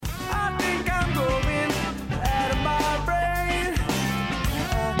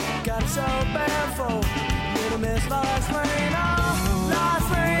band for little Miss Lois Lane. Oh,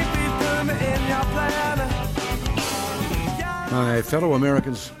 Lois Lane, be through me in your plan. My fellow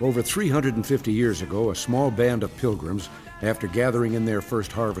Americans, over 350 years ago, a small band of pilgrims, after gathering in their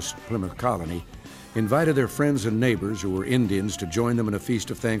first harvest Plymouth colony, invited their friends and neighbors who were Indians to join them in a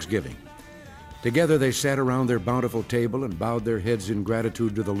feast of Thanksgiving. Together they sat around their bountiful table and bowed their heads in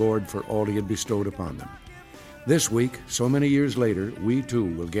gratitude to the Lord for all he had bestowed upon them. This week, so many years later, we too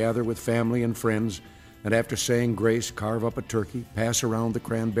will gather with family and friends and after saying grace, carve up a turkey, pass around the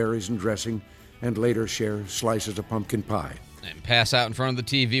cranberries and dressing, and later share slices of pumpkin pie. And pass out in front of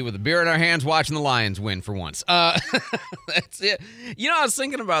the TV with a beer in our hands watching the Lions win for once. That's it. You know, I was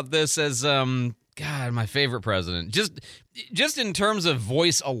thinking about this as, God, my favorite president. Just in terms of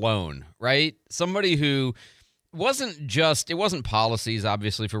voice alone, right? Somebody who it wasn't policies,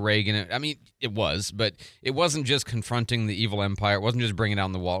 obviously, for Reagan. I mean, it was, but it wasn't just confronting the evil empire. It wasn't just bringing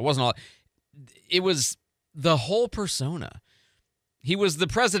down the wall. It wasn't all. It was the whole persona. He was the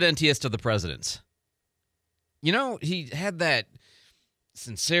presidentiest of the presidents. You know, he had that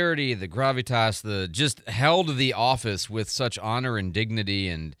sincerity, the gravitas, just held the office with such honor and dignity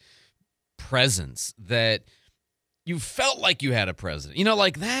and presence that you felt like you had a president. You know,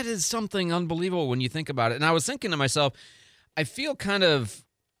 like that is something unbelievable when you think about it. And I was thinking to myself, I feel kind of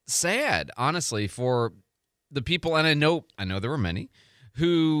sad, honestly, for the people, and I know there were many,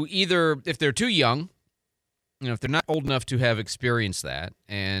 who either, if they're too young, you know, if they're not old enough to have experienced that,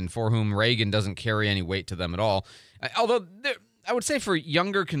 and for whom Reagan doesn't carry any weight to them at all, although I would say for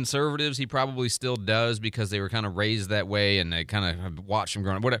younger conservatives, he probably still does because they were kind of raised that way and they kind of have watched him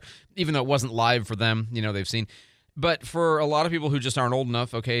growing up, whatever, even though it wasn't live for them, you know, they've seen. But for a lot of people who just aren't old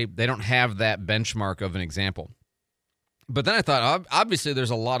enough, okay, they don't have that benchmark of an example. But then I thought, obviously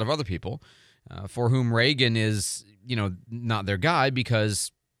there's a lot of other people for whom Reagan is, you know, not their guy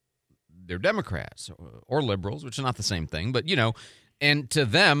because they're Democrats or liberals, which is not the same thing, but, you know, and to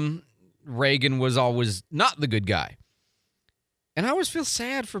them, Reagan was always not the good guy. And I always feel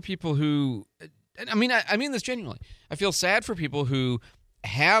sad for people who, I mean this genuinely. I feel sad for people who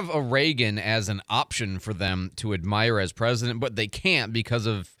have a Reagan as an option for them to admire as president, but they can't because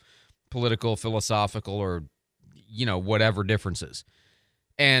of political, philosophical, or, you know, whatever differences.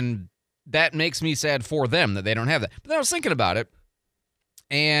 And that makes me sad for them that they don't have that. But then I was thinking about it,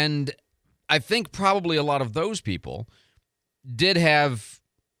 and I think probably a lot of those people did have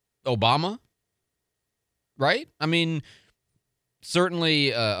Obama, right? I mean,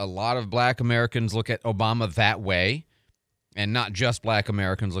 certainly a lot of black Americans look at Obama that way, and not just black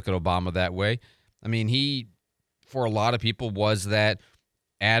Americans look at Obama that way. I mean, he, for a lot of people, was that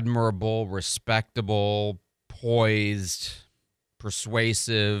admirable, respectable, poised,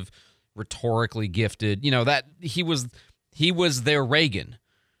 persuasive, rhetorically gifted, you know, that he was their Reagan.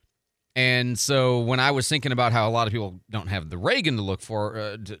 And so when I was thinking about how a lot of people don't have the Reagan to look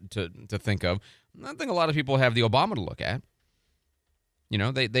for, to think of, I think a lot of people have the Obama to look at. You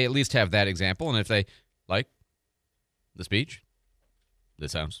know, they at least have that example. And if they like the speech,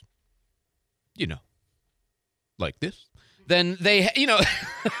 this sounds, you know, like this, then they, you know,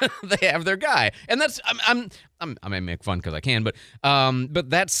 they have their guy. And that's, I may make fun because I can, but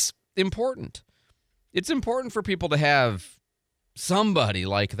that's important. It's important for people to have somebody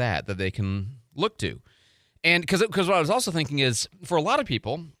like that they can look to. And because what I was also thinking is, for a lot of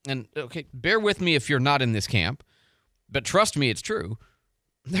people, and okay, bear with me if you're not in this camp, but trust me, it's true,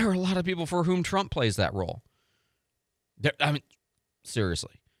 there are a lot of people for whom Trump plays that role. I mean,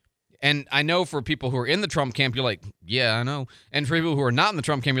 seriously. And I know for people who are in the Trump camp, you're like, yeah, I know. And for people who are not in the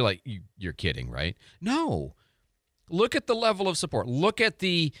Trump camp, you're like, you're kidding, right? No. Look at the level of support. Look at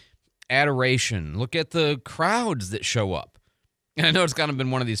the adoration. Look at the crowds that show up. And I know it's kind of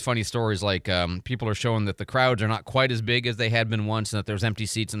been one of these funny stories, like people are showing that the crowds are not quite as big as they had been once and that there's empty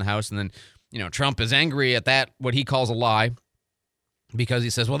seats in the House. And then, you know, Trump is angry at that, what he calls a lie, because he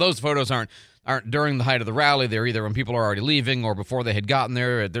says, well, those photos aren't during the height of the rally. They're either when people are already leaving or before they had gotten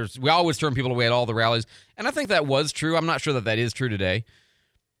there. We always turn people away at all the rallies. And I think that was true. I'm not sure that is true today.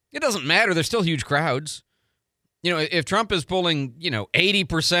 It doesn't matter. There's still huge crowds. You know, if Trump is pulling, you know,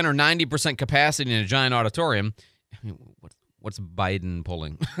 80% or 90% capacity in a giant auditorium, I mean, what's Biden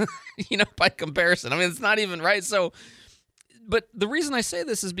pulling? You know, by comparison. I mean, it's not even right. So, but the reason I say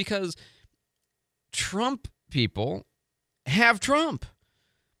this is because Trump people have Trump.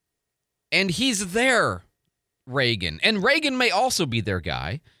 And he's their Reagan. And Reagan may also be their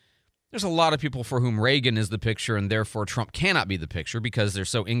guy. There's a lot of people for whom Reagan is the picture and therefore Trump cannot be the picture because they're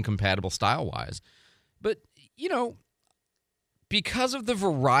so incompatible style-wise. But, you know, because of the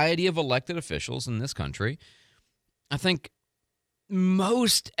variety of elected officials in this country, I think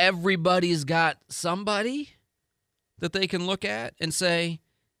most everybody's got somebody that they can look at and say,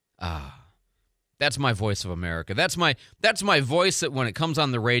 that's my voice of America. That's my voice that when it comes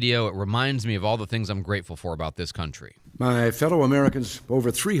on the radio, it reminds me of all the things I'm grateful for about this country. My fellow Americans,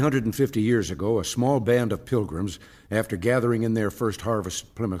 over 350 years ago, a small band of pilgrims, after gathering in their first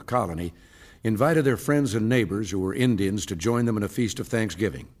harvest Plymouth colony, invited their friends and neighbors who were Indians to join them in a feast of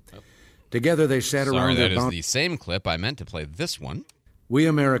Thanksgiving. Together they sat around their that is the same clip. I meant to play this one. We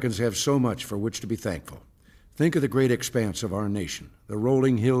Americans have so much for which to be thankful. Think of the great expanse of our nation, the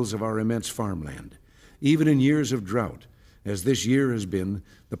rolling hills of our immense farmland. Even in years of drought, as this year has been,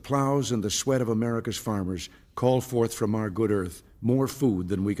 the plows and the sweat of America's farmers call forth from our good earth more food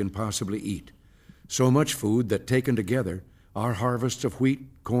than we can possibly eat. So much food that, taken together, our harvests of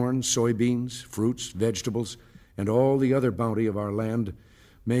wheat, corn, soybeans, fruits, vegetables, and all the other bounty of our land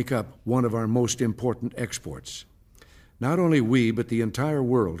make up one of our most important exports. Not only we, but the entire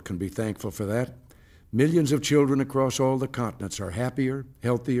world can be thankful for that. Millions of children across all the continents are happier,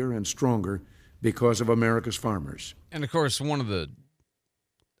 healthier, and stronger because of America's farmers. And, of course, one of the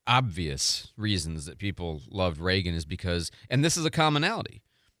obvious reasons that people loved Reagan is because, and this is a commonality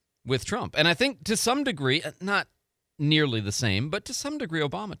with Trump, and I think to some degree, not nearly the same, but to some degree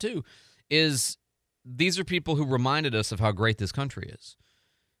Obama too, is these are people who reminded us of how great this country is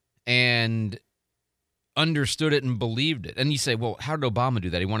and understood it and believed it. And you say, well, how did Obama do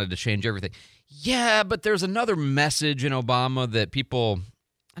that? He wanted to change everything. Yeah, but there's another message in Obama that people,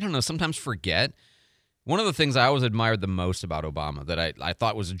 I don't know, sometimes forget. One of the things I always admired the most about Obama that I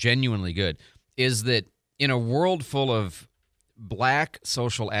thought was genuinely good is that in a world full of black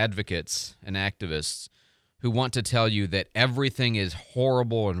social advocates and activists who want to tell you that everything is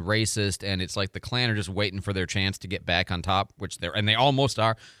horrible and racist and it's like the Klan are just waiting for their chance to get back on top, which they almost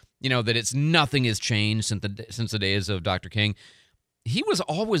are, that nothing has changed since the days of Dr. King. He was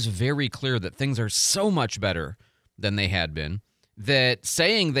always very clear that things are so much better than they had been, that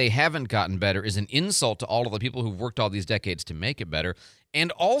saying they haven't gotten better is an insult to all of the people who've worked all these decades to make it better,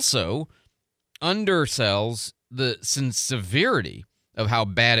 and also undersells the severity of how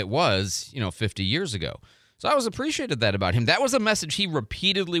bad it was, 50 years ago. So I always appreciated that about him. That was a message he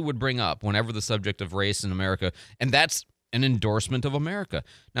repeatedly would bring up whenever the subject of race in America, and that's an endorsement of America.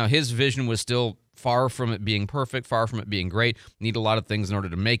 Now, his vision was still far from it being perfect, far from it being great, need a lot of things in order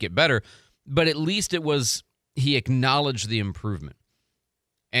to make it better, but at least he acknowledged the improvement.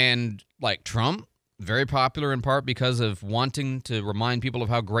 And like Trump, very popular in part because of wanting to remind people of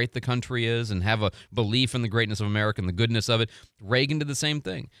how great the country is and have a belief in the greatness of America and the goodness of it. Reagan did the same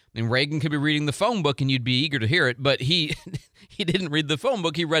thing. I mean, Reagan could be reading the phone book and you'd be eager to hear it, but he didn't read the phone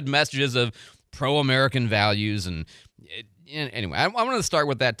book. He read messages of pro-American values. And anyway, I want to start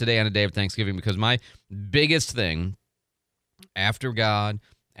with that today on a day of Thanksgiving because my biggest thing after God,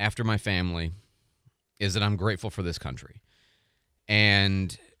 after my family, is that I'm grateful for this country.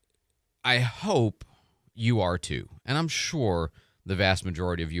 And I hope you are too. And I'm sure the vast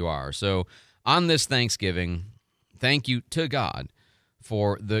majority of you are. So on this Thanksgiving, thank you to God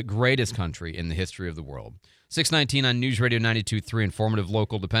for the greatest country in the history of the world. 619 on News Radio 92.3, informative,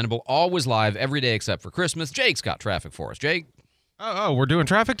 local, dependable, always live every day except for Christmas. Jake's got traffic for us. Jake? Oh, we're doing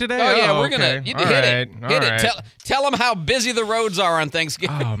traffic today? Oh, yeah, we're okay. going to hit it. Tell them how busy the roads are on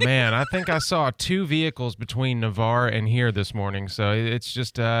Thanksgiving. Oh, man, I think I saw 2 vehicles between Navarre and here this morning, so it's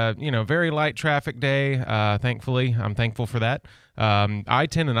just, very light traffic day, thankfully. I'm thankful for that.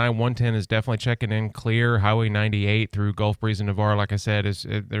 I-10 and I-110 is definitely checking in clear. Highway 98 through Gulf Breeze and Navarre, like I said,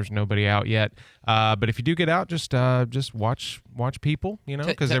 there's nobody out yet. But if you do get out, just watch people,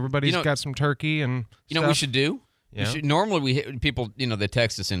 because everybody's got some turkey and stuff. What we should do? Yeah. Normally, we hit people, they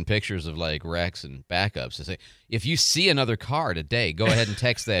text us in pictures of like wrecks and backups. They say, if you see another car today, go ahead and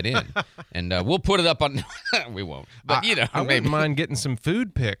text that in, and we'll put it up on. We won't, but I maybe. wouldn't mind getting some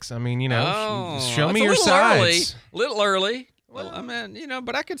food pics. I mean, show me a your little sides. Little early. Well, I mean,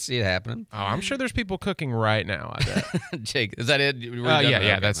 but I could see it happening. Oh, I'm sure there's people cooking right now, I bet. Jake, is that it?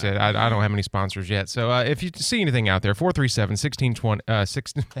 Yeah, that's it. I don't have any sponsors yet. So if you see anything out there, 437-1620.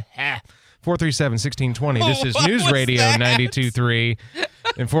 437-1620. This is News Radio 92.3,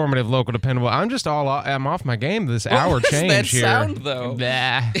 informative, local, dependable. I'm off my game. This hour change that here. Sound though?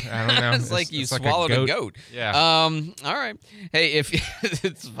 I don't know. It's like you swallowed a goat. Yeah. All right. Hey,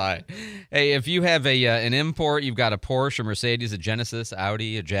 it's fine. Hey, if you have an import, you've got a Porsche, a Mercedes, a Genesis,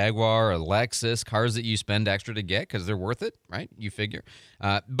 Audi, a Jaguar, a Lexus, cars that you spend extra to get because they're worth it, right? You figure.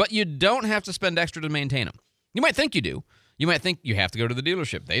 But you don't have to spend extra to maintain them. You might think you do. You might think you have to go to the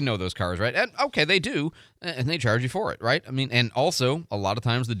dealership. They know those cars, right? And okay, they do, and they charge you for it, right? I mean, and also, a lot of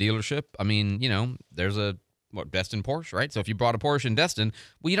times the dealership, there's a Destin Porsche, right? So if you bought a Porsche in Destin,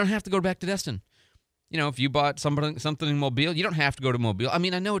 well, you don't have to go back to Destin. You know, if you bought something in Mobile, you don't have to go to Mobile. I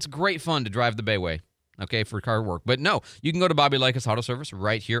mean, I know it's great fun to drive the Bayway, okay, for car work. But no, you can go to Bobby Likas Auto Service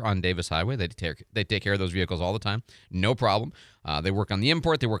right here on Davis Highway. They take care of those vehicles all the time. No problem. They work on the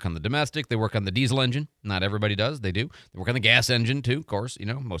import. They work on the domestic. They work on the diesel engine. Not everybody does. They do. They work on the gas engine, too, of course. You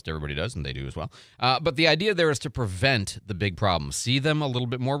know, most everybody does, and they do as well. But the idea there is to prevent the big problems. See them a little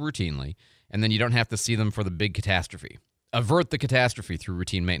bit more routinely, and then you don't have to see them for the big catastrophe. Avert the catastrophe through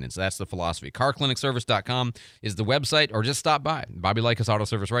routine maintenance. That's the philosophy. CarClinicService.com is the website, or just stop by. Bobby Likas Auto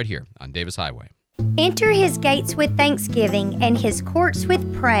Service right here on Davis Highway. Enter his gates with thanksgiving and his courts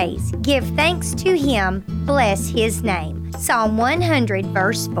with praise. Give thanks to him. Bless his name. Psalm 100,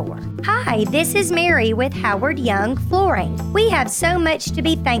 verse 4. Hi, this is Mary with Howard Young Flooring. We have so much to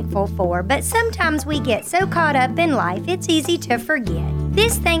be thankful for, but sometimes we get so caught up in life it's easy to forget.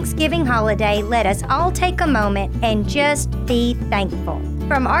 This Thanksgiving holiday, let us all take a moment and just be thankful.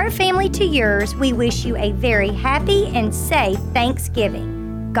 From our family to yours, we wish you a very happy and safe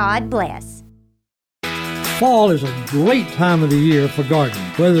Thanksgiving. God bless. Fall is a great time of the year for gardening,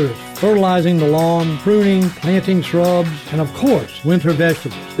 whether it's fertilizing the lawn, pruning, planting shrubs, and of course, winter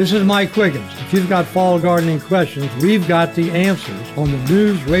vegetables. This is Mike Quiggins. If you've got fall gardening questions, we've got the answers on the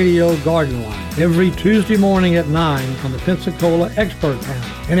News Radio Garden Line every Tuesday morning at 9 on the Pensacola Expert Panel.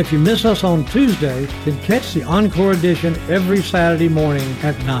 And if you miss us on Tuesday, then catch the Encore edition every Saturday morning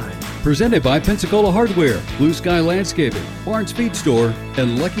at 9. Presented by Pensacola Hardware, Blue Sky Landscaping, Barnes Feed Store,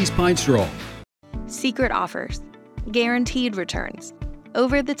 and Lucky's Pine Straw. Secret offers, guaranteed returns,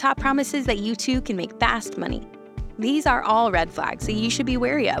 over-the-top promises that you too can make fast money. These are all red flags that you should be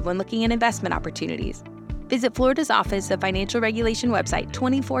wary of when looking at investment opportunities. Visit Florida's Office of Financial Regulation website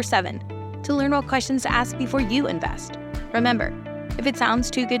 24/7 to learn what questions to ask before you invest. Remember, if it sounds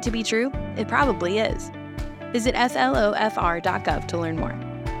too good to be true, it probably is. Visit slofr.gov to learn more.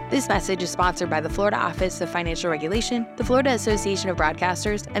 This message is sponsored by the Florida Office of Financial Regulation, the Florida Association of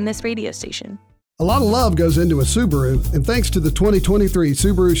Broadcasters, and this radio station. A lot of love goes into a Subaru, and thanks to the 2023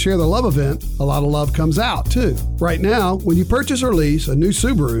 Subaru Share the Love event, a lot of love comes out, too. Right now, when you purchase or lease a new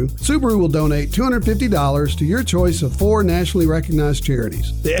Subaru, Subaru will donate $250 to your choice of 4 nationally recognized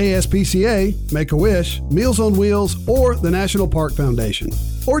charities: the ASPCA, Make-A-Wish, Meals on Wheels, or the National Park Foundation.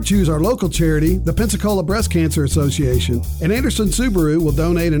 Or choose our local charity, the Pensacola Breast Cancer Association, and Anderson Subaru will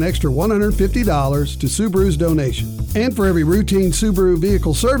donate an extra $150 to Subaru's donation. And for every routine Subaru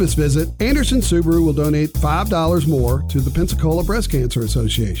vehicle service visit, Anderson Subaru will donate $5 more to the Pensacola Breast Cancer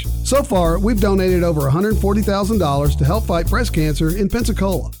Association. So far, we've donated over $140,000 to help fight breast cancer in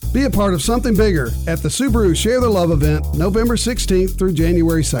Pensacola. Be a part of something bigger at the Subaru Share the Love event, November 16th through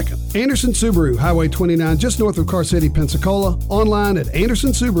January 2nd. Anderson Subaru, Highway 29, just north of Car City, Pensacola. Online at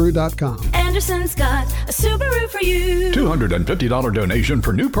AndersonSubaru.com. Anderson's got a Subaru for you. $250 donation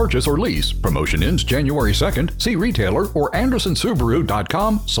for new purchase or lease. Promotion ends January 2nd. See retailer or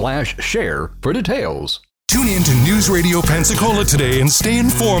AndersonSubaru.com/share for details. Tune in to News Radio Pensacola today and stay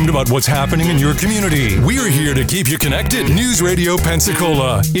informed about what's happening in your community. We're here to keep you connected. News Radio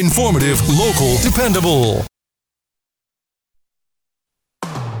Pensacola. Informative, local, dependable.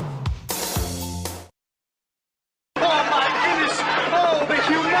 Oh my goodness! Oh, the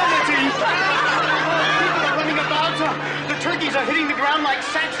humanity! People are running about. The turkeys are hitting the ground like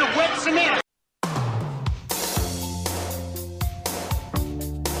sacks of wet cement.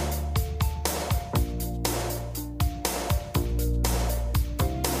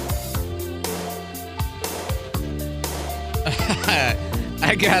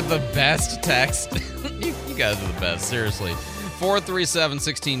 I got the best text. You guys are the best, seriously.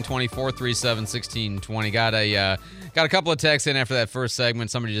 437-1620, 437-1620. Got a couple of texts in after that first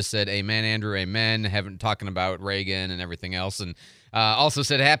segment. Somebody just said, amen, Andrew, amen. Talking about Reagan and everything else. And also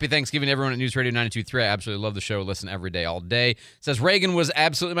said, happy Thanksgiving to everyone at News Radio 92.3. I absolutely love the show. Listen every day, all day. Says, Reagan was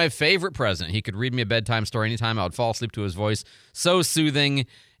absolutely my favorite president. He could read me a bedtime story anytime. I would fall asleep to his voice. So soothing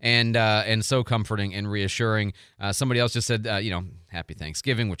and so comforting and reassuring. Somebody else just said, happy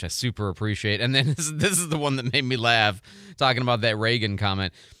Thanksgiving, which I super appreciate. And then this is the one that made me laugh, talking about that Reagan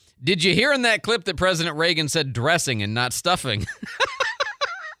comment. Did you hear in that clip that President Reagan said dressing and not stuffing?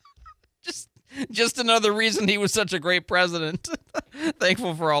 Just another reason he was such a great president.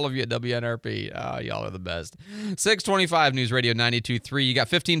 Thankful for all of you at WNRP. Y'all are the best. 625 News Radio 92.3. You got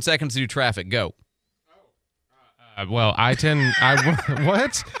 15 seconds to do traffic. Go. Well, I-10,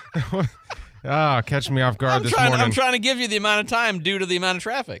 what? Catch me off guard this morning. I'm trying to give you the amount of time due to the amount of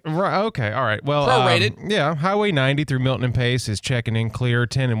traffic. Right. Okay. All right. Well, prorated. Yeah. Highway 90 through Milton and Pace is checking in clear.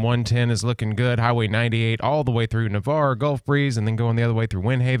 10 and 110 is looking good. Highway 98 all the way through Navarre, Gulf Breeze, and then going the other way through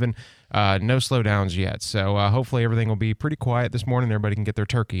Windhaven. No slowdowns yet. So hopefully everything will be pretty quiet this morning. Everybody can get their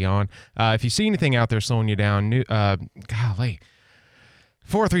turkey on. If you see anything out there slowing you down, golly.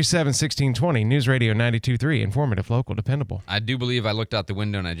 437-1620, News Radio 92.3, informative, local, dependable. I do believe I looked out the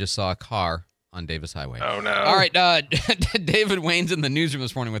window and I just saw a car on Davis Highway. Oh, no. All right, David Wayne's in the newsroom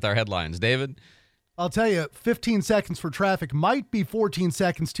this morning with our headlines. David? I'll tell you, 15 seconds for traffic might be 14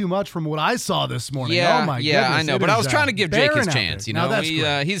 seconds too much from what I saw this morning. Yeah, oh, my goodness. I know, but I was trying to give Jake his chance. You know, that's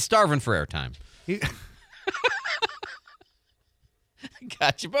he's starving for airtime.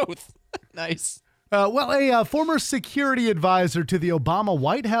 Got you both. Nice. A former security advisor to the Obama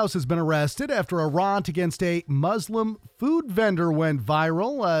White House has been arrested after a rant against a Muslim food vendor went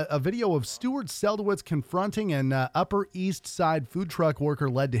viral. A video of Stuart Seldowitz confronting an Upper East Side food truck worker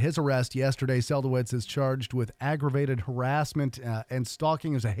led to his arrest yesterday. Seldowitz is charged with aggravated harassment and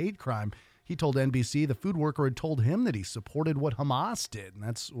stalking as a hate crime. He told NBC the food worker had told him that he supported what Hamas did, and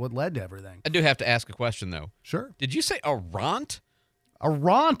that's what led to everything. I do have to ask a question, though. Sure. Did you say a rant? A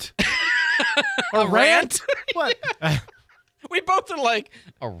rant? A rant? What? We both are like,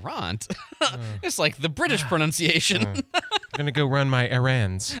 a rant? It's like the British pronunciation. I'm going to go run my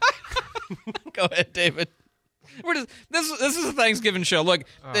errands. Go ahead, David. This is a Thanksgiving show. Look,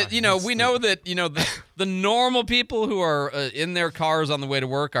 we know that the normal people who are in their cars on the way to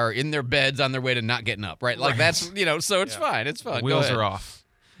work are in their beds on their way to not getting up, right? Like that's, so it's fine. It's fun. Wheels are off.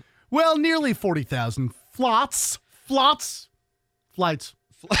 Well, nearly 40,000 flights.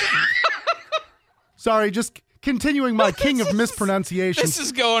 Sorry, just continuing my king of mispronunciation. This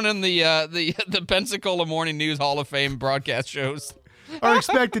is going in the Pensacola Morning News Hall of Fame broadcast shows. Are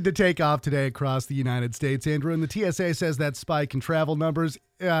expected to take off today across the United States, Andrew. And the TSA says that spike in travel numbers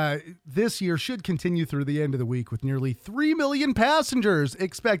this year should continue through the end of the week, with nearly 3 million passengers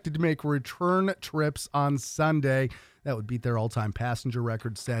expected to make return trips on Sunday. That would beat their all-time passenger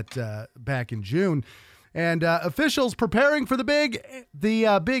record set back in June. And officials preparing for the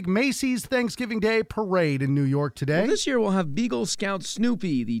big Macy's Thanksgiving Day parade in New York today. Well, this year we'll have Beagle Scout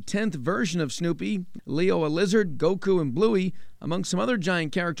Snoopy, the 10th version of Snoopy, Leo a lizard, Goku and Bluey, among some other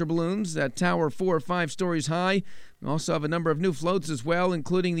giant character balloons that tower 4 or 5 stories high. We also have a number of new floats as well,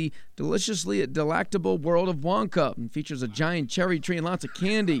 including the deliciously delectable World of Wonka, and features a giant cherry tree and lots of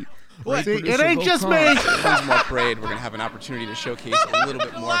candy. It ain't just me. More parade. We're going to have an opportunity to showcase a little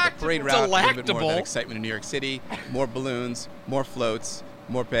bit more of the parade route, a little bit more of that excitement in New York City, more balloons, more floats,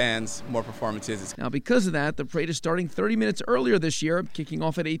 more bands, more performances. Now, because of that, the parade is starting 30 minutes earlier this year, kicking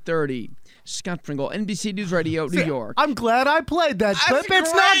off at 8:30. Scott Pringle, NBC News Radio, New York. I'm glad I played that clip.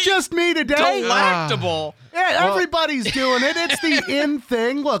 It's not just me today. Delectable. Yeah, everybody's doing it. It's the in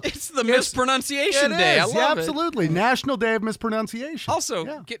thing. Look, it's the mispronunciation day. I love it. Absolutely. National Day of Mispronunciation.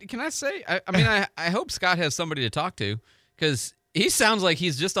 Also, can I say, I hope Scott has somebody to talk to, because he sounds like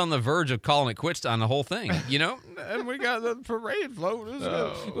he's just on the verge of calling it quits on the whole thing, And we got the parade float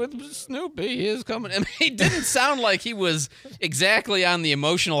with Snoopy. He is coming. I mean, he didn't sound like he was exactly on the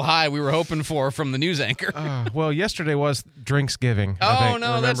emotional high we were hoping for from the news anchor. Well, yesterday was Drinksgiving. Oh, I think.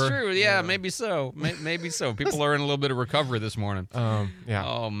 no, Remember? That's true. Yeah, maybe so. Maybe so. People are in a little bit of recovery this morning. Yeah.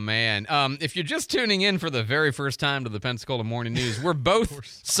 Oh, man. If you're just tuning in for the very first time to the Pensacola Morning News, we're both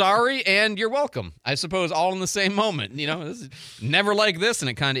sorry and you're welcome. I suppose all in the same moment. This is never like this, and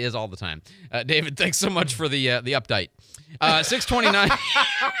it kind of is all the time. David, thanks so much for the update. 6:29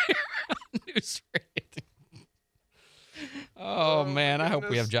 News Radio. Oh man, I hope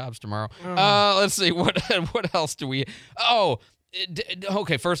we have jobs tomorrow. Let's see what else do we?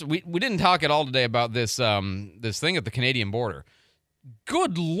 Okay. First, we didn't talk at all today about this thing at the Canadian border.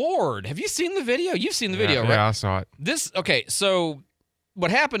 Good Lord, have you seen the video? You've seen the video, right? Yeah, I saw it. Okay. So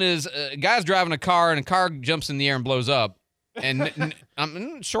what happened is a guy's driving a car, and a car jumps in the air and blows up. And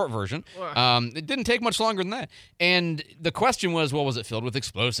short version, it didn't take much longer than that. And the question was, well, was it filled with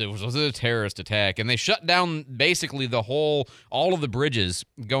explosives? Was it a terrorist attack? And they shut down basically all of the bridges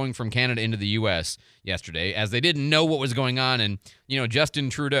going from Canada into the U.S. yesterday, as they didn't know what was going on. And, Justin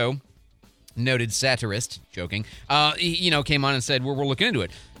Trudeau, noted satirist, joking, came on and said, we're looking into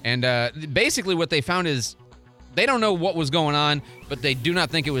it. And basically what they found is, they don't know what was going on, but they do not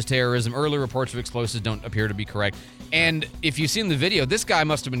think it was terrorism. Early reports of explosives don't appear to be correct. And if you've seen the video, this guy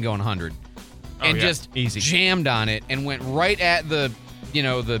must have been going 100 and just easy jammed on it and went right at the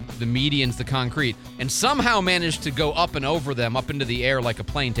medians, the concrete, and somehow managed to go up and over them, up into the air like a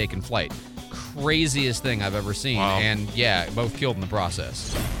plane taking flight. Craziest thing I've ever seen. Wow. And yeah, both killed in the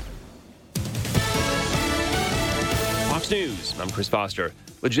process. News, I'm Chris Foster.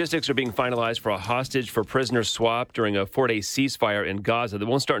 Logistics are being finalized for a hostage for prisoner swap during a 4-day ceasefire in Gaza that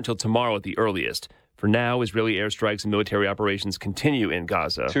won't start until tomorrow at the earliest. For now, Israeli airstrikes and military operations continue in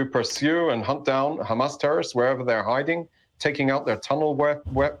Gaza. To pursue and hunt down Hamas terrorists wherever they're hiding, taking out their tunnel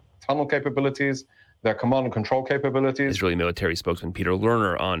capabilities, their command and control capabilities. Israeli military spokesman Peter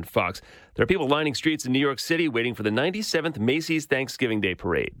Lerner on Fox. There are people lining streets in New York City waiting for the 97th Macy's Thanksgiving Day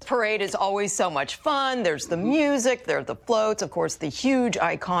Parade. Parade is always so much fun. There's the music, there are the floats, of course, the huge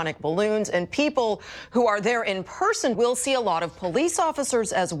iconic balloons, and people who are there in person will see a lot of police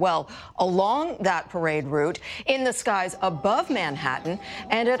officers as well along that parade route, in the skies above Manhattan,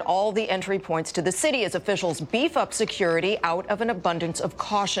 and at all the entry points to the city as officials beef up security out of an abundance of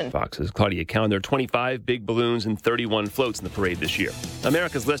caution. Fox's Claudia Cowan. There are 25 big balloons and 31 floats in the parade this year.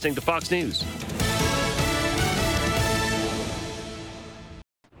 America's listening to Fox News.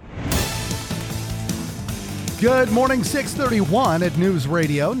 Good morning, 6:31 at News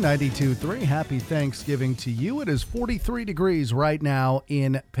Radio 92.3. Happy Thanksgiving to you. It is 43 degrees right now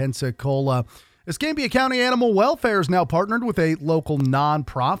in Pensacola. Escambia County Animal Welfare is now partnered with a local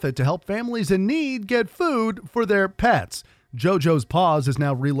nonprofit to help families in need get food for their pets. JoJo's Paws is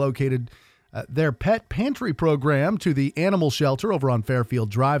now relocated their pet pantry program to the animal shelter over on Fairfield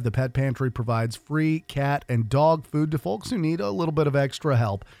Drive. The pet pantry provides free cat and dog food to folks who need a little bit of extra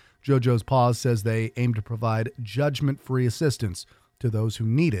help. JoJo's Paws says they aim to provide judgment-free assistance to those who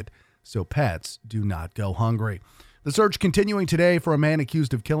need it so pets do not go hungry. The search continuing today for a man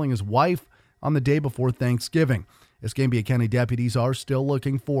accused of killing his wife on the day before Thanksgiving. Escambia County deputies are still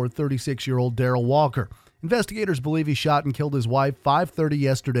looking for 36-year-old Darrell Walker. Investigators believe he shot and killed his wife 5:30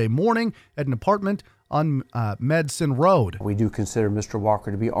 yesterday morning at an apartment on Medicine Road. We do consider Mr. Walker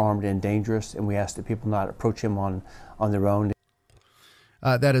to be armed and dangerous, and we ask that people not approach him on their own.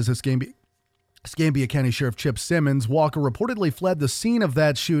 That is Escambia County Sheriff Chip Simmons. Walker reportedly fled the scene of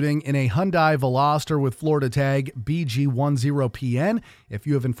that shooting in a Hyundai Veloster with Florida tag BG10PN. If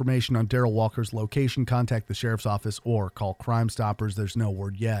you have information on Darrell Walker's location, contact the sheriff's office or call Crime Stoppers. There's no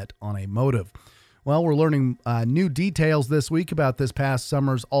word yet on a motive. Well, we're learning new details this week about this past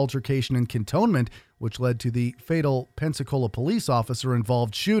summer's altercation in Cantonment, which led to the fatal Pensacola police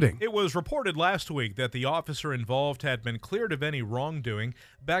officer-involved shooting. It was reported last week that the officer involved had been cleared of any wrongdoing.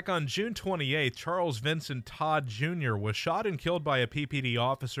 Back on June 28th, Charles Vincent Todd Jr. was shot and killed by a PPD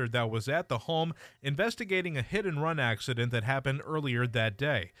officer that was at the home investigating a hit-and-run accident that happened earlier that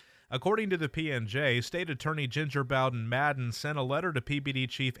day. According to the PNJ, State Attorney Ginger Bowden Madden sent a letter to PPD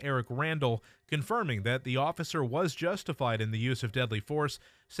Chief Eric Randall confirming that the officer was justified in the use of deadly force,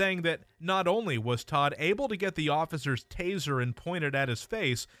 saying that not only was Todd able to get the officer's taser and point it at his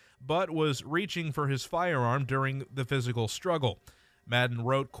face, but was reaching for his firearm during the physical struggle. Madden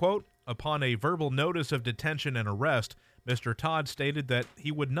wrote, quote, "Upon a verbal notice of detention and arrest, Mr. Todd stated that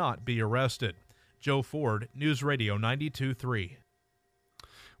he would not be arrested." Joe Ford, News Radio 92.3.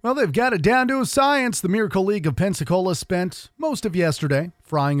 Well, they've got it down to a science. The Miracle League of Pensacola spent most of yesterday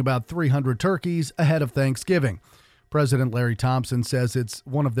frying about 300 turkeys ahead of Thanksgiving. President Larry Thompson says it's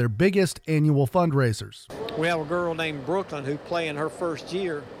one of their biggest annual fundraisers. We have a girl named Brooklyn who's playing her first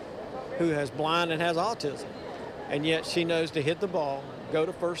year who has blind and has autism, and yet she knows to hit the ball, go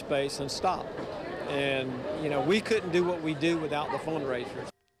to first base, and stop. And, we couldn't do what we do without the fundraisers.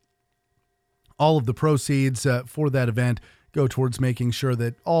 All of the proceeds for that event go towards making sure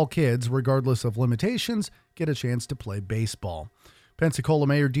that all kids, regardless of limitations, get a chance to play baseball. Pensacola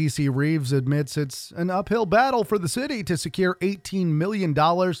Mayor D.C. Reeves admits it's an uphill battle for the city to secure $18 million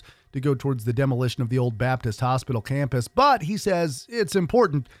to go towards the demolition of the old Baptist Hospital campus, but he says it's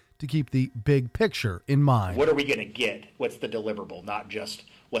important to keep the big picture in mind. What are we going to get? What's the deliverable, not just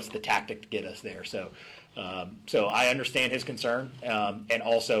what's the tactic to get us there? So I understand his concern, and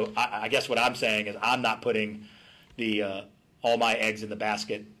also I guess what I'm saying is I'm not putting all my eggs in the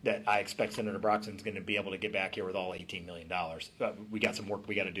basket that I expect Senator Broxton's going to be able to get back here with all $18 million. We got some work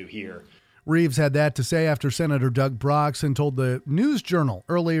we got to do here. Reeves had that to say after Senator Doug Broxton told the News Journal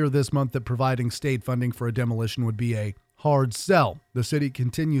earlier this month that providing state funding for a demolition would be a hard sell. The city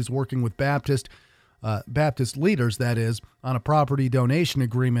continues working with Baptist leaders, that is, on a property donation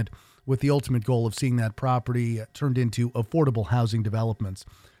agreement with the ultimate goal of seeing that property turned into affordable housing developments.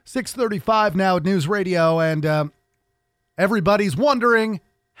 6:35 now at News Radio, and everybody's wondering,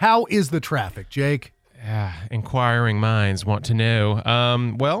 how is the traffic, Jake? Inquiring minds want to know.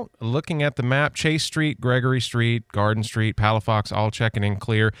 Well, looking at the map, Chase Street, Gregory Street, Garden Street, Palafox, all checking in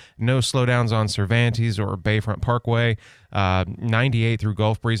clear. No slowdowns on Cervantes or Bayfront Parkway. 98 through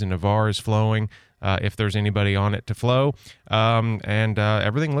Gulf Breeze and Navarre is flowing. if there's anybody on it to flow. And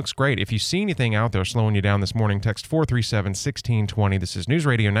everything looks great. If you see anything out there slowing you down this morning, text 437-1620. This is News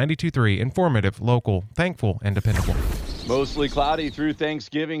Radio 92.3, informative, local, thankful, and dependable. Mostly cloudy through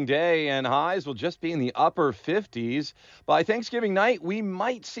Thanksgiving Day, and highs will just be in the upper 50s. By Thanksgiving night, we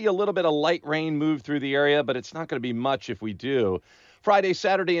might see a little bit of light rain move through the area, but it's not going to be much if we do. Friday,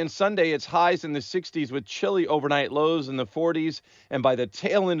 Saturday, and Sunday, it's highs in the 60s with chilly overnight lows in the 40s. And by the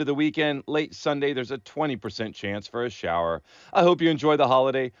tail end of the weekend, late Sunday, there's a 20% chance for a shower. I hope you enjoy the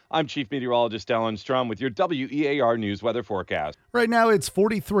holiday. I'm Chief Meteorologist Alan Strum with your WEAR News weather forecast. Right now, it's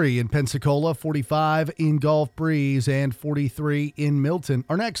 43 in Pensacola, 45 in Gulf Breeze, and 43 in Milton.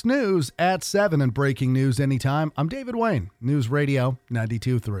 Our next news at 7 and breaking news anytime. I'm David Wayne, News Radio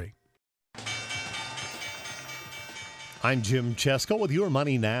 92.3. I'm Jim Chesko with Your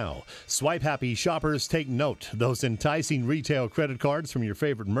Money Now. Swipe-happy shoppers, take note. Those enticing retail credit cards from your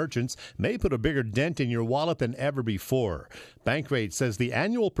favorite merchants may put a bigger dent in your wallet than ever before. Bankrate says the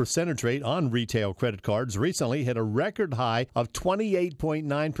annual percentage rate on retail credit cards recently hit a record high of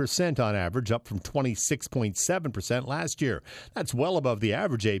 28.9% on average, up from 26.7% last year. That's well above the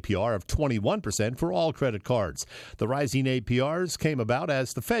average APR of 21% for all credit cards. The rising APRs came about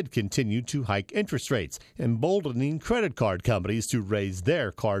as the Fed continued to hike interest rates, emboldening credit card companies to raise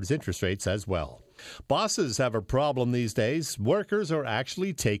their cards' interest rates as well. Bosses have a problem these days. Workers are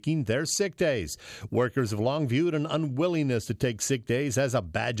actually taking their sick days. Workers have long viewed an unwillingness to take sick days as a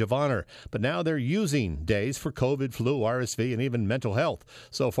badge of honor, but now they're using days for COVID, flu, RSV, and even mental health.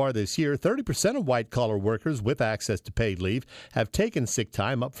 So far this year, 30% of white-collar workers with access to paid leave have taken sick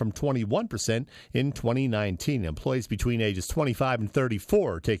time, up from 21% in 2019. Employees between ages 25 and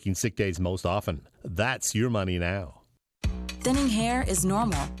 34 are taking sick days most often. That's Your Money Now. Thinning hair is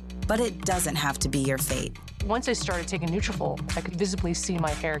normal, but it doesn't have to be your fate. Once I started taking Nutrafol, I could visibly see my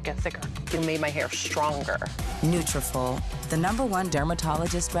hair get thicker. It made my hair stronger. Nutrafol, the #1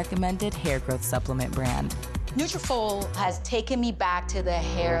 dermatologist-recommended hair growth supplement brand. Nutrafol has taken me back to the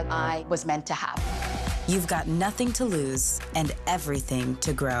hair I was meant to have. You've got nothing to lose and everything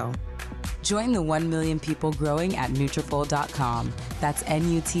to grow. Join the 1 million people growing at Nutrafol.com. That's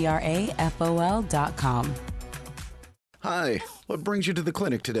Nutrafol.com. Hi, what brings you to the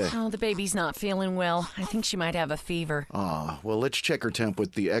clinic today? Oh, the baby's not feeling well. I think she might have a fever. Well, let's check her temp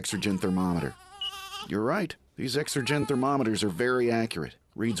with the Exergen thermometer. You're right. These Exergen thermometers are very accurate.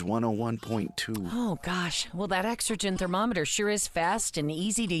 Reads 101.2. Oh, gosh. Well, that Exergen thermometer sure is fast and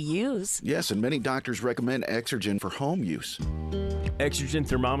easy to use. Yes, and many doctors recommend Exergen for home use. Exergen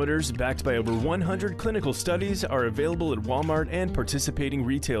thermometers, backed by over 100 clinical studies, are available at Walmart and participating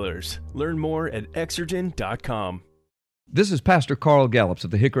retailers. Learn more at Exergen.com. This is Pastor Carl Gallups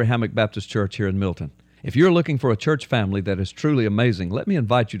of the Hickory Hammock Baptist Church here in Milton. If you're looking for a church family that is truly amazing, let me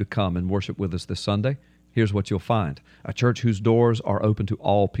invite you to come and worship with us this Sunday. Here's what you'll find: a church whose doors are open to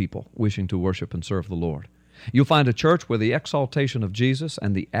all people wishing to worship and serve the Lord. You'll find a church where the exaltation of Jesus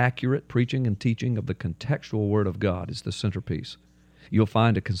and the accurate preaching and teaching of the contextual Word of God is the centerpiece. You'll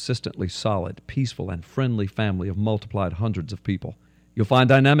find a consistently solid, peaceful, and friendly family of multiplied hundreds of people. You'll find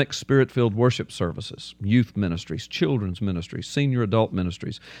dynamic, Spirit-filled worship services, youth ministries, children's ministries, senior adult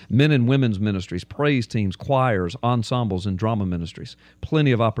ministries, men and women's ministries, praise teams, choirs, ensembles, and drama ministries.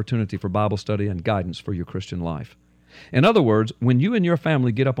 Plenty of opportunity for Bible study and guidance for your Christian life. In other words, when you and your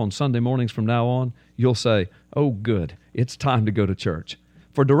family get up on Sunday mornings from now on, you'll say, "Oh, good, it's time to go to church."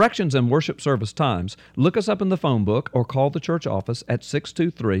 For directions and worship service times, look us up in the phone book or call the church office at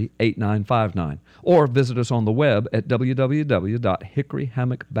 623-8959 or visit us on the web at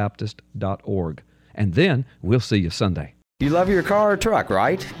www.hickoryhammockbaptist.org. And then we'll see you Sunday. You love your car or truck,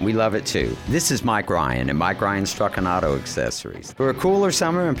 right? We love it too. This is Mike Ryan at Mike Ryan's Truck and Auto Accessories. For a cooler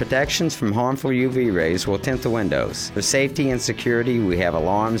summer and protections from harmful UV rays, we'll tint the windows. For safety and security, we have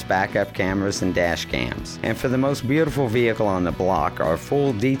alarms, backup cameras, and dash cams. And for the most beautiful vehicle on the block, our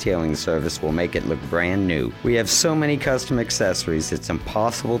full detailing service will make it look brand new. We have so many custom accessories, it's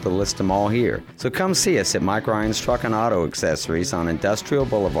impossible to list them all here. So come see us at Mike Ryan's Truck and Auto Accessories on Industrial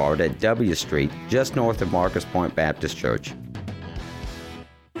Boulevard at W Street, just north of Marcus Point Baptist Church.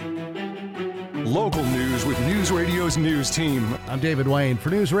 Local news with News Radio's news team. I'm David Wayne for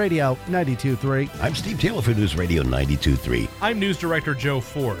News Radio 92.3. I'm Steve Taylor for News Radio 92.3. I'm News Director Joe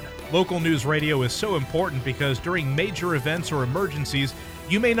Ford. Local news radio is so important because during major events or emergencies,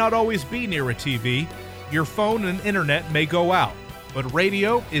 you may not always be near a TV. Your phone and internet may go out. But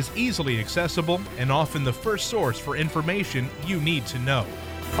radio is easily accessible and often the first source for information you need to know.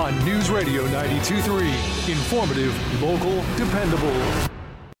 On News Radio 92.3, informative, local, dependable.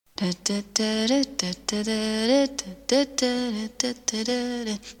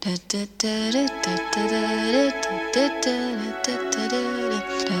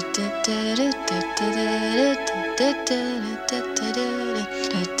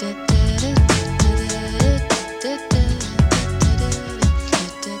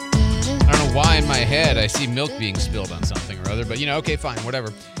 Why in my head I see milk being spilled on something or other, but okay, fine, whatever.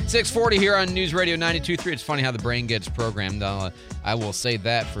 640 here on News Radio 92.3. It's funny how the brain gets programmed. I will say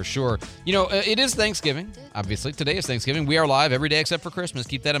that for sure. It is Thanksgiving, obviously. Today is Thanksgiving. We are live every day except for Christmas.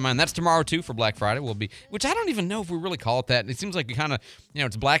 Keep that in mind. That's tomorrow, too, for Black Friday. Which I don't even know if we really call it that. It seems like we kind of,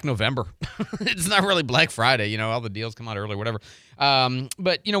 it's Black November. It's not really Black Friday. All the deals come out early, whatever.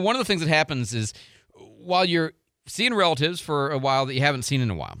 But, one of the things that happens is while you're seeing relatives for a while that you haven't seen in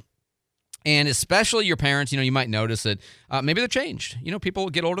a while, and especially your parents, you might notice that maybe they're changed. People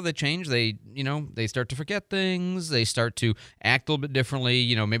get older, they change. They start to forget things. They start to act a little bit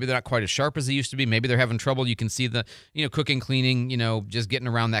differently. Maybe they're not quite as sharp as they used to be. Maybe they're having trouble. You can see the, cooking, cleaning, just getting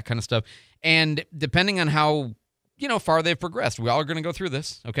around, that kind of stuff. And depending on how, far they've progressed, we all are going to go through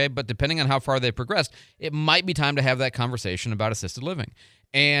this, okay? But depending on how far they've progressed, it might be time to have that conversation about assisted living.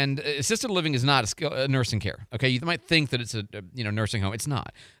 And assisted living is not a nursing care, okay? You might think that it's a nursing home. It's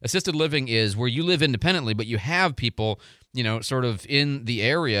not. Assisted living is where you live independently, but you have people, sort of in the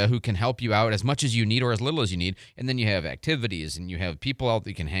area who can help you out as much as you need or as little as you need. And then you have activities and you have people out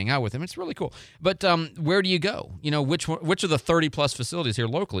that you can hang out with them. It's really cool. But where do you go? Which of the 30-plus facilities here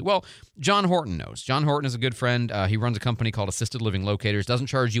locally? Well, John Horton knows. John Horton is a good friend. He runs a company called Assisted Living Locators. Doesn't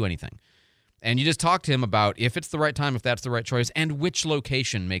charge you anything. And you just talk to him about if it's the right time, if that's the right choice, and which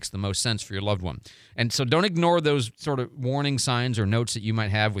location makes the most sense for your loved one. And so don't ignore those sort of warning signs or notes that you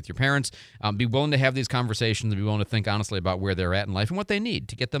might have with your parents. Be willing to have these conversations and be willing to think honestly about where they're at in life and what they need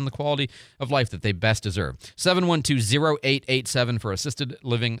to get them the quality of life that they best deserve. 712-0887 for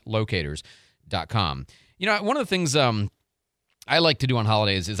assistedlivinglocators.com. One of the things I like to do on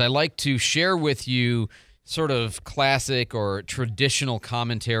holidays is I like to share with you sort of classic or traditional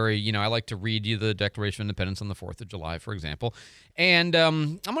commentary. I like to read you the Declaration of Independence on the 4th of July, for example. And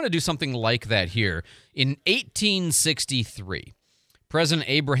I'm going to do something like that here. In 1863, President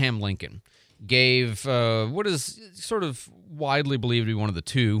Abraham Lincoln gave what is sort of widely believed to be one of the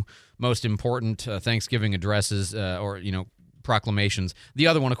two most important Thanksgiving addresses proclamations. The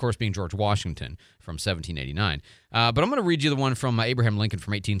other one, of course, being George Washington from 1789. But I'm going to read you the one from Abraham Lincoln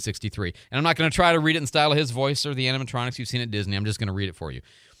from 1863. And I'm not going to try to read it in style of his voice or the animatronics you've seen at Disney. I'm just going to read it for you.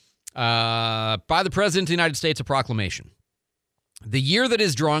 By the President of the United States, a proclamation. The year that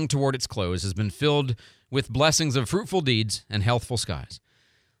is drawing toward its close has been filled with blessings of fruitful deeds and healthful skies.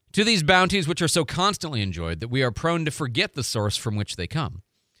 To these bounties, which are so constantly enjoyed that we are prone to forget the source from which they come,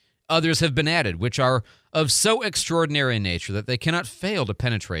 others have been added, which are of so extraordinary a nature that they cannot fail to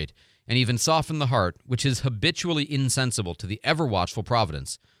penetrate and even soften the heart, which is habitually insensible to the ever-watchful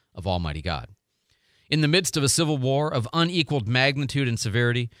providence of Almighty God. In the midst of a civil war of unequaled magnitude and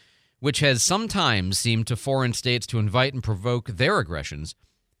severity, which has sometimes seemed to foreign states to invite and provoke their aggressions,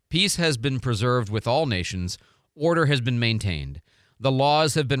 peace has been preserved with all nations, order has been maintained, the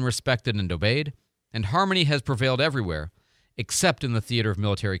laws have been respected and obeyed, and harmony has prevailed everywhere, except in the theater of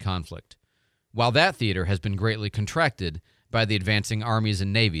military conflict, while that theater has been greatly contracted by the advancing armies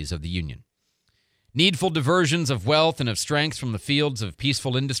and navies of the Union. Needful diversions of wealth and of strength from the fields of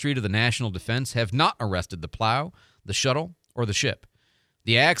peaceful industry to the national defense have not arrested the plow, the shuttle, or the ship.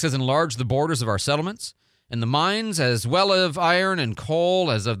 The axe has enlarged the borders of our settlements, and the mines, as well of iron and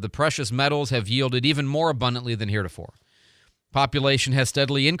coal as of the precious metals, have yielded even more abundantly than heretofore. Population has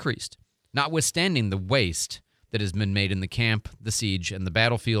steadily increased, notwithstanding the waste that has been made in the camp, the siege, and the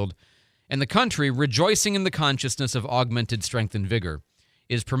battlefield, and the country, rejoicing in the consciousness of augmented strength and vigor,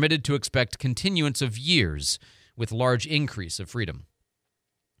 is permitted to expect continuance of years with large increase of freedom.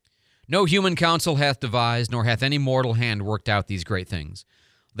 No human counsel hath devised, nor hath any mortal hand worked out these great things.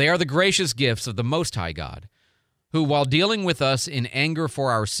 They are the gracious gifts of the Most High God, who, while dealing with us in anger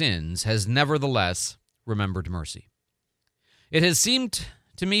for our sins, has nevertheless remembered mercy. It has seemed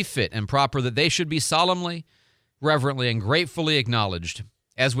to me fit and proper that they should be solemnly, reverently, and gratefully acknowledged,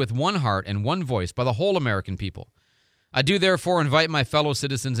 as with one heart and one voice, by the whole American people. I do therefore invite my fellow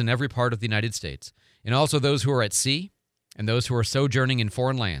citizens in every part of the United States, and also those who are at sea and those who are sojourning in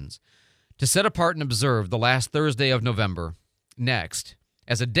foreign lands, to set apart and observe the last Thursday of November next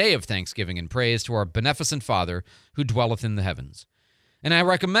as a day of thanksgiving and praise to our beneficent Father who dwelleth in the heavens. And I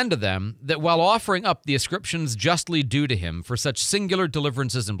recommend to them that while offering up the ascriptions justly due to him for such singular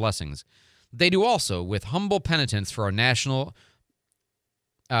deliverances and blessings, they do also with humble penitence for our national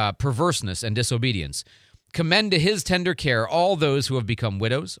perverseness and disobedience, commend to his tender care all those who have become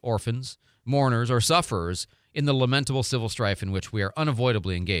widows, orphans, mourners, or sufferers in the lamentable civil strife in which we are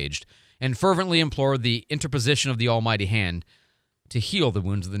unavoidably engaged, and fervently implore the interposition of the Almighty hand to heal the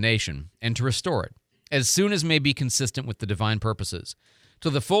wounds of the nation and to restore it, as soon as may be consistent with the divine purposes, to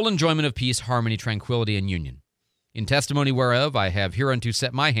the full enjoyment of peace, harmony, tranquility, and union. In testimony whereof I have hereunto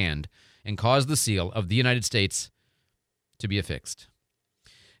set my hand and caused the seal of the United States to be affixed.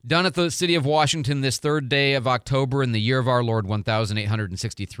 Done at the city of Washington this 3rd day of October in the year of our Lord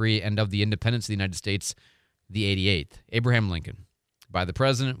 1863 and of the independence of the United States, the 88th. Abraham Lincoln. By the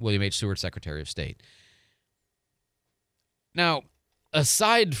President, William H. Seward, Secretary of State. Now,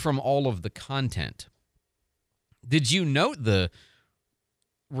 aside from all of the content, did you note the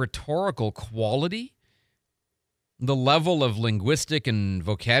rhetorical quality, the level of linguistic and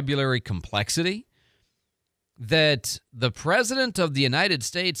vocabulary complexity that the President of the United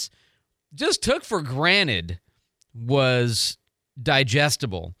States just took for granted was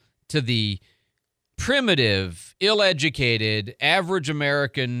digestible to the primitive, ill-educated, average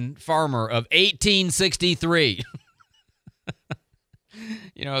American farmer of 1863?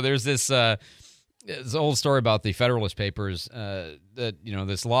 There's this old story about the Federalist Papers that,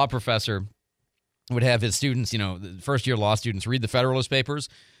 this law professor would have his students, the first-year law students, read the Federalist Papers,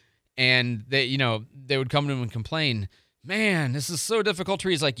 and they would come to him and complain, man, this is so difficult to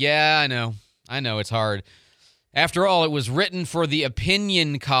read. He's like, yeah, I know, it's hard. After all, it was written for the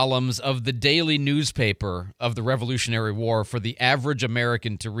opinion columns of the daily newspaper of the Revolutionary War for the average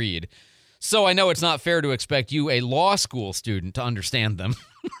American to read. So I know it's not fair to expect you, a law school student, to understand them.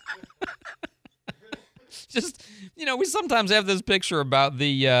 Just, we sometimes have this picture about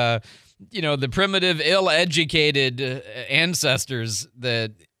the primitive, ill-educated ancestors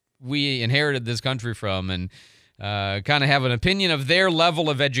that we inherited this country from, and kind of have an opinion of their level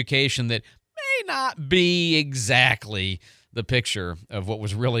of education that may not be exactly the picture of what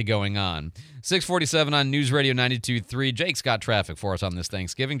was really going on. 647 on News Radio 92.3. Jake's got traffic for us on this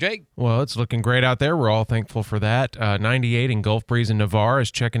Thanksgiving. Jake? Well, it's looking great out there. We're all thankful for that. 98 in Gulf Breeze and Navarre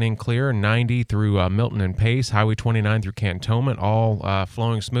is checking in clear. 90 through Milton and Pace. Highway 29 through Cantonment, all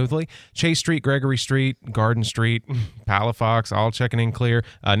flowing smoothly. Chase Street, Gregory Street, Garden Street, Palafox, all checking in clear.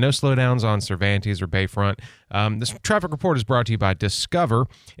 No slowdowns on Cervantes or Bayfront. This traffic report is brought to you by Discover.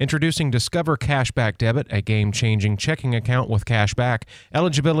 Introducing Discover Cashback Debit, a game-changing checking account with cash back.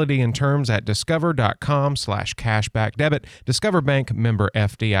 Eligibility and terms at discover.com/cashbackdebit. Discover Bank, member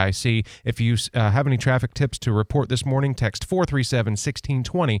FDIC. If you have any traffic tips to report this morning, text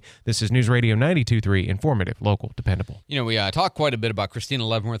 437-1620. This is News Radio 92.3, informative, local, dependable. We talk quite a bit about Christina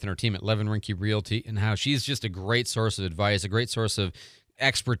Leavenworth and her team at Levin Rinke Realty and how she's just a great source of advice, a great source of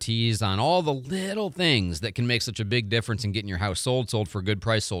expertise on all the little things that can make such a big difference in getting your house sold for a good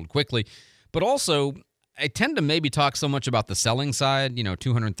price, sold quickly. But also, I tend to maybe talk so much about the selling side,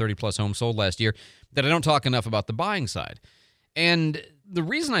 230 plus homes sold last year, that I don't talk enough about the buying side. And the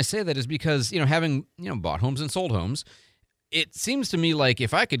reason I say that is because, having, bought homes and sold homes, it seems to me like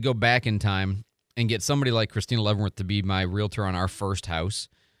if I could go back in time and get somebody like Christina Leavenworth to be my realtor on our first house,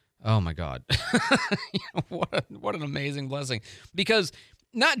 oh my God, what an amazing blessing. Because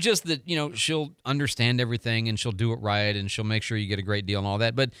not just that, she'll understand everything and she'll do it right and she'll make sure you get a great deal and all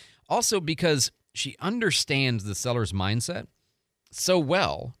that, but also because she understands the seller's mindset so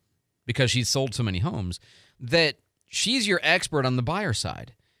well, because she's sold so many homes, that she's your expert on the buyer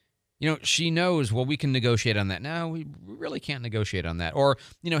side. She knows, well, we can negotiate on that. No, we really can't negotiate on that. Or,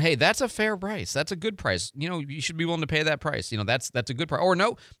 hey, that's a fair price. That's a good price. You should be willing to pay that price. That's a good price. Or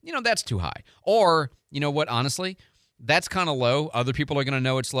no, that's too high. Or, what, honestly, that's kind of low. Other people are going to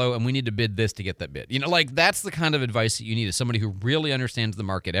know it's low, and we need to bid this to get that bid. That's the kind of advice that you need, is somebody who really understands the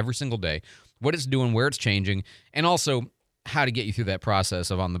market every single day, what it's doing, where it's changing, and also how to get you through that process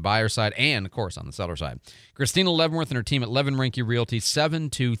of on the buyer side and, of course, on the seller side. Christina Leavenworth and her team at Levin Rinke Realty,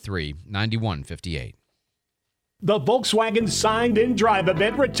 723-9158. The Volkswagen Signed and Drive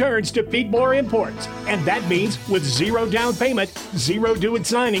event returns to Feedmore Imports, and that means with 0 down payment, 0 due at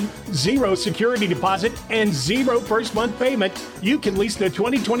signing, 0 security deposit, and 0 first month payment, you can lease the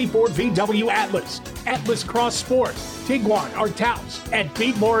 2024 VW Atlas, Atlas Cross Sport, Tiguan, or Taos at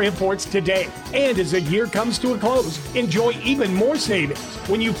Feedmore Imports today. And as the year comes to a close, enjoy even more savings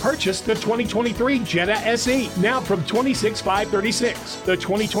when you purchase the 2023 Jetta SE, now from $26,536, the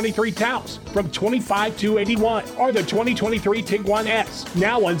 2023 Taos from $25,281, or the 2023 Tiguan S,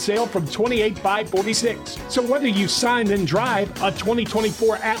 now on sale from $28,546. So whether you sign and drive a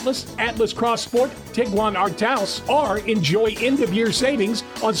 2024 Atlas, Atlas Cross Sport, Tiguan, or Taos, or enjoy end-of-year savings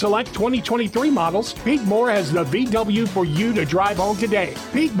on select 2023 models, Feedmore has the VW value for you to drive home today.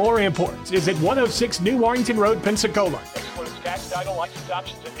 Pete Moore Imports is at 106 New Warrington Road, Pensacola. Excludes tax, title, license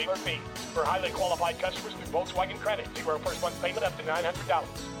options, and dealer fees. For highly qualified customers through Volkswagen Credit, 0 first month payment up to $900.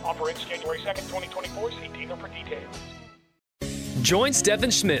 Offer ends January 2nd, 2024. See dealer for details. Join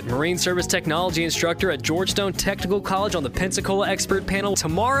Stephen Schmidt, Marine Service Technology Instructor at Georgetown Technical College on the Pensacola Expert Panel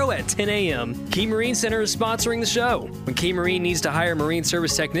tomorrow at 10 a.m. Key Marine Center is sponsoring the show. When Key Marine needs to hire Marine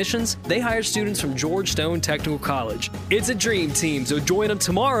Service technicians, they hire students from Georgetown Technical College. It's a dream team, so join them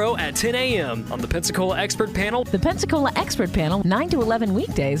tomorrow at 10 a.m. on the Pensacola Expert Panel. The Pensacola Expert Panel, 9 to 11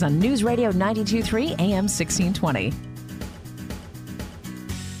 weekdays on News Radio 92.3 AM 1620.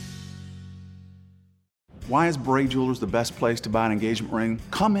 Why is Beret Jewelers the best place to buy an engagement ring?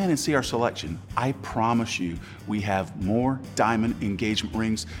 Come in and see our selection. I promise you, we have more diamond engagement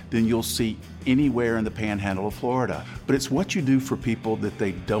rings than you'll see anywhere in the panhandle of Florida. But it's what you do for people that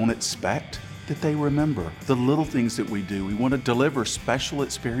they don't expect that they remember. The little things that we do. We want to deliver special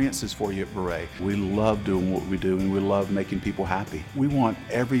experiences for you at Beret. We love doing what we do, and we love making people happy. We want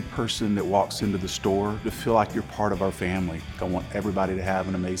every person that walks into the store to feel like you're part of our family. I want everybody to have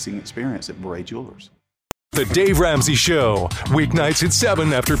an amazing experience at Beret Jewelers. The Dave Ramsey Show, weeknights at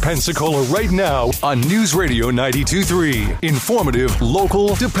 7 after Pensacola right now on News Radio 92.3. Informative,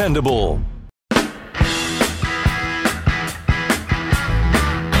 local, dependable. My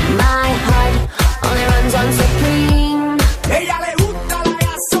heart only runs on Supreme. Ella le gusta la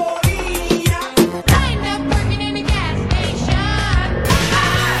gasolina. Kind of working in a gas station. I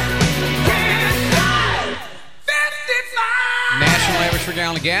can't drive 55. National average for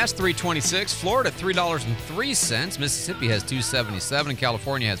gallon of gas, $3.26. Florida, $3.03. Mississippi has $2.77. And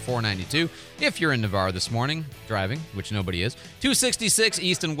California has $4.92. If you're in Navarre this morning, driving, which nobody is, $2.66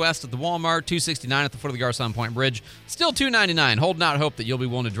 east and west at the Walmart, $2.69 at the foot of the Garcon Point Bridge, still $2.99. Holding out hope that you'll be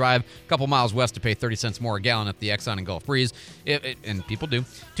willing to drive a couple miles west to pay 30 cents more a gallon at the Exxon and Gulf Breeze, and people do.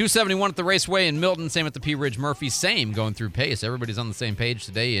 $2.71 at the Raceway in Milton, same at the Pea Ridge Murphy, same going through Pace. Everybody's on the same page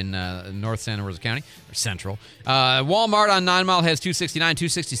today in North Santa Rosa County, or Central. Walmart on 9 Mile has $2.69,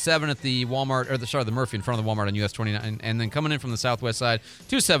 $2.67 at the Walmart, or the Murphy in front of the Walmart on US 29, and then coming in from the southwest side,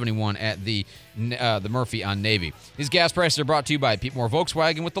 $2.71 at the Murphy on Navy. These gas prices are brought to you by Pete Moore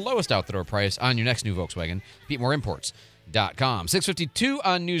Volkswagen with the lowest out-the-door price on your next new Volkswagen, PeteMoreImports.com. 6:52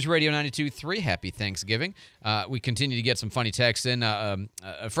 on News Radio 92.3. Happy Thanksgiving. We continue to get some funny texts in.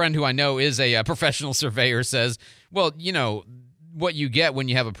 A friend who I know is a professional surveyor says, well, you know, what you get when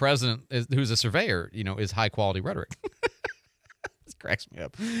you have a president who's a surveyor, you know, is high-quality rhetoric. This cracks me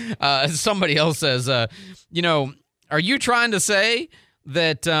up. Somebody else says, you know, are you trying to say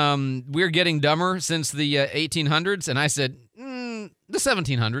that we're getting dumber since the 1800s? And I said, the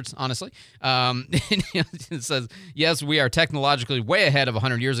 1700s, honestly. It says, yes, we are technologically way ahead of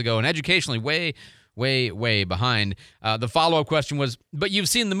 100 years ago and educationally way, way, way behind. The follow-up question was, but you've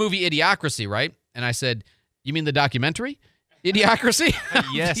seen the movie Idiocracy, right? And I said, you mean the documentary? Idiocracy?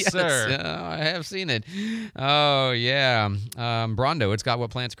 Yes, sir. I have seen it. Oh, yeah. Brondo, It's Got What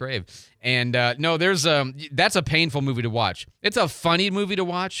Plants Crave. And no, that's a painful movie to watch. It's a funny movie to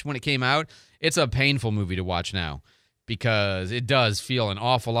watch when it came out. It's a painful movie to watch now because it does feel an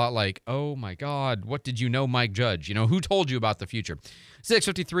awful lot like, oh, my God, what did you know, Mike Judge? You know, who told you about the future?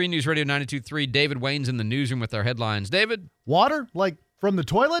 6:53 News Radio 92.3. David Wayne's in the newsroom with our headlines. David? Water? Like from the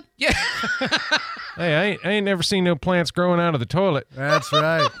toilet? Yeah. Hey, I ain't never seen no plants growing out of the toilet. That's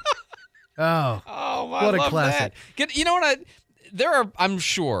right. Oh, what a classic. You know what? I'm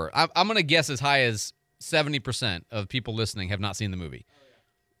sure, I'm going to guess as high as 70% of people listening have not seen the movie.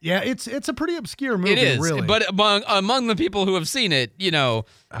 Yeah, it's a pretty obscure movie, it is, really. But among the people who have seen it, you know,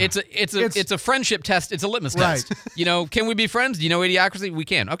 it's a friendship test. It's a litmus test. You know, can we be friends? Do you know Idiocracy? We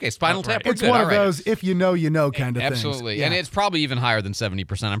can. Okay, Spinal Tap. We're it's good. one of those if you know kind of things. Absolutely, Yeah. and it's probably even higher than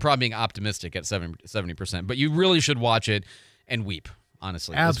 70%. I'm probably being optimistic at 70%, but you really should watch it and weep.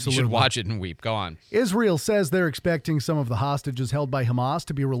 Honestly, Absolutely. You should watch it and weep. Go on. Israel says they're expecting some of the hostages held by Hamas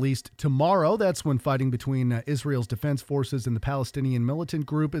to be released tomorrow. That's when fighting between Israel's defense forces and the Palestinian militant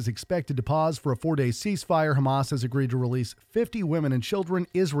group is expected to pause for a 4-day ceasefire. Hamas has agreed to release 50 women and children.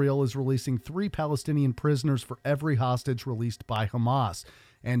 Israel is releasing 3 Palestinian prisoners for every hostage released by Hamas.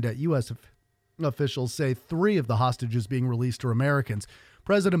 And U.S. officials say 3 of the hostages being released are Americans.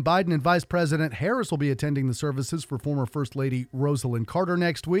 President Biden and Vice President Harris will be attending the services for former First Lady Rosalind Carter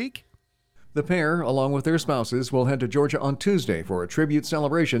next week. The pair, along with their spouses, will head to Georgia on Tuesday for a tribute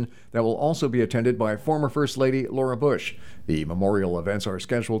celebration that will also be attended by former First Lady Laura Bush. The memorial events are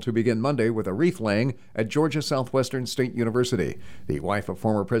scheduled to begin Monday with a wreath laying at Georgia Southwestern State University. The wife of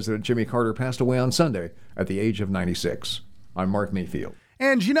former President Jimmy Carter passed away on Sunday at the age of 96. I'm Mark Mayfield.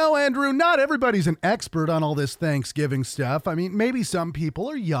 And you know, Andrew, not everybody's an expert on all this Thanksgiving stuff. I mean, maybe some people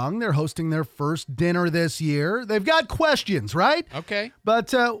are young. They're hosting their first dinner this year. They've got questions, right? Okay.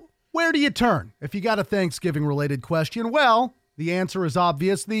 But where do you turn if you got a Thanksgiving-related question? Well, the answer is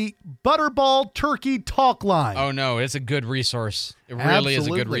obvious. The Butterball Turkey Talk Line. Oh, no, it's a good resource. It really is a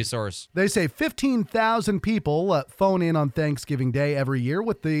good resource. They say 15,000 people phone in on Thanksgiving Day every year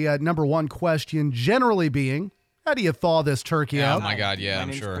with the number one question generally being, how do you thaw this turkey out? Oh, my God, yeah, My I'm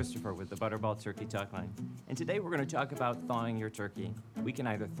name's sure. Christopher with the Butterball Turkey Talk Line. And today we're going to talk about thawing your turkey. We can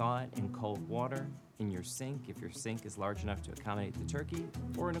either thaw it in cold water, in your sink, if your sink is large enough to accommodate the turkey,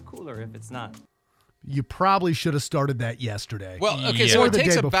 or in a cooler if it's not. You probably should have started that yesterday. Well, okay, so it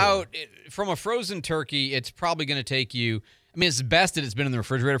takes about, from a frozen turkey, it's probably going to take you, I mean, it's best that it's been in the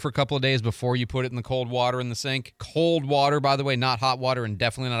refrigerator for a couple of days before you put it in the cold water in the sink. Cold water, by the way, not hot water, and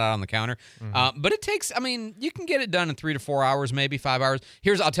definitely not out on the counter. But it takes, I mean, you can get it done in 3 to 4 hours, maybe 5 hours.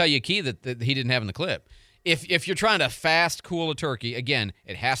 I'll tell you a key that he didn't have in the clip. If you're trying to fast cool a turkey, again,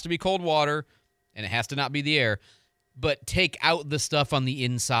 it has to be cold water, and it has to not be the air. But take out the stuff on the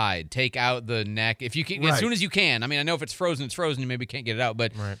inside. Take out the neck. If you can, as soon as you can. I mean, I know if it's frozen, you maybe can't get it out.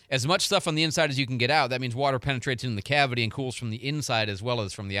 But as much stuff on the inside as you can get out, that means water penetrates in the cavity and cools from the inside as well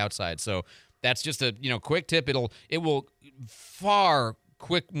as from the outside. So that's just a quick tip. It will more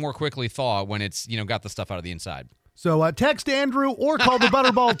quickly thaw when it's got the stuff out of the inside. So text Andrew or call the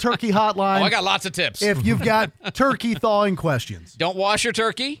Butterball Turkey Hotline. Oh, I got lots of tips. If you've got turkey thawing questions. Don't wash your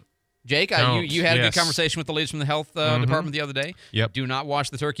turkey. Jake, you had a good conversation with the ladies from the health department the other day. Yep. Do not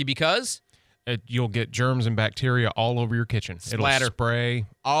wash the turkey because you'll get germs and bacteria all over your kitchen. Splatter. It'll spray.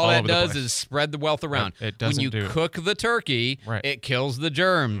 All that it does is spread the wealth around. It doesn't when you cook the turkey, it kills the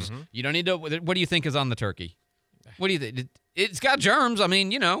germs. You don't need to. What do you think is on the turkey? What do you think? It's got germs. I mean,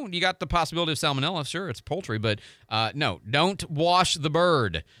 you got the possibility of salmonella. Sure, it's poultry, but no, don't wash the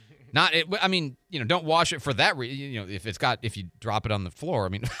bird. Don't wash it for that reason. If you drop it on the floor, I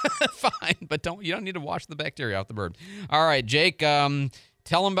mean, fine, but you don't need to wash the bacteria off the bird. All right, Jake, tell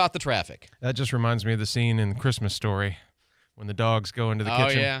them about the traffic. That just reminds me of the scene in Christmas Story when the dogs go into the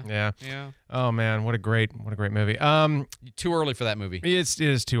kitchen. Yeah. Oh man, what a great movie. Too early for that movie. It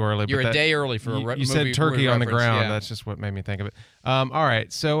is too early. You're a day early for a movie. You said turkey on the ground. Yeah. That's just what made me think of it. All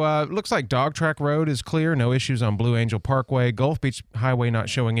right, so looks like Dog Track Road is clear. No issues on Blue Angel Parkway. Gulf Beach Highway not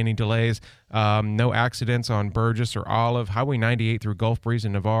showing any delays. No accidents on Burgess or Olive. Highway 98 through Gulf Breeze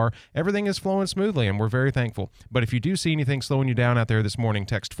and Navarre. Everything is flowing smoothly, and we're very thankful. But if you do see anything slowing you down out there this morning,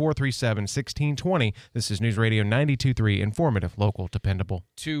 text 437-1620. This is News Radio 92.3, informative, local, dependable.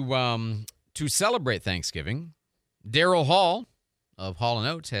 To celebrate Thanksgiving, Daryl Hall of Hall &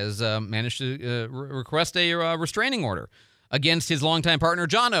 Oates has managed to request a restraining order against his longtime partner,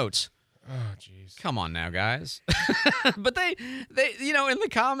 John Oates. Oh, jeez. Come on now, guys. But they in the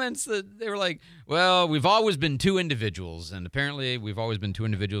comments, they were like, well, we've always been two individuals, and apparently we've always been two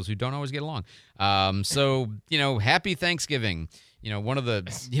individuals who don't always get along. So, happy Thanksgiving. One of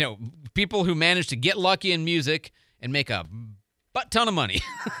the, people who managed to get lucky in music and make a ton of money,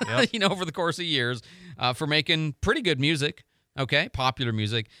 over the course of years for making pretty good music, popular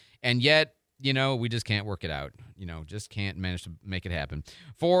music, and yet, we just can't work it out. Just can't manage to make it happen.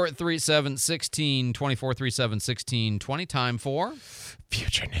 437-1620, 437-1620, time for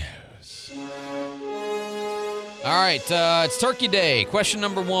Future News. All right, it's Turkey Day. Question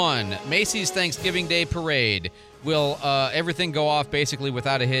number 1, Macy's Thanksgiving Day Parade. Will everything go off basically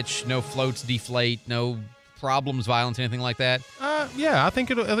without a hitch? No floats deflate, no problems, violence, anything like that? Yeah, I think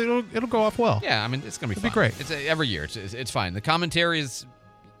it'll go off well. Yeah, I mean, it's gonna be fun. Be great. It's every year. It's fine. The commentary is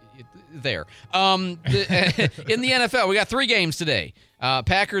there. In the NFL, we got 3 games today.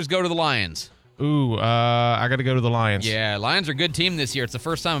 Packers go to the Lions. Ooh, I got to go to the Lions. Yeah, Lions are a good team this year. It's the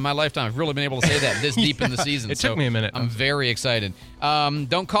first time in my lifetime I've really been able to say that this deep in the season. It took me a minute. I'm very excited.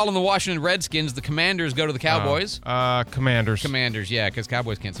 Don't call them the Washington Redskins. The Commanders go to the Cowboys. Commanders. Commanders, yeah, because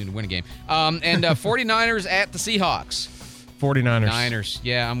Cowboys can't seem to win a game. And 49ers at the Seahawks. 49ers. Niners.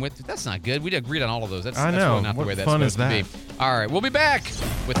 Yeah, I'm with you. That's not good. We agreed on all of those. That's I know. Really not the way that's supposed to be. All right, we'll be back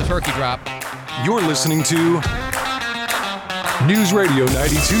with the turkey drop. You're listening to News Radio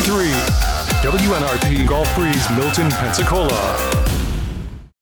 92.3, WNRP Gulf Breeze, Milton, Pensacola.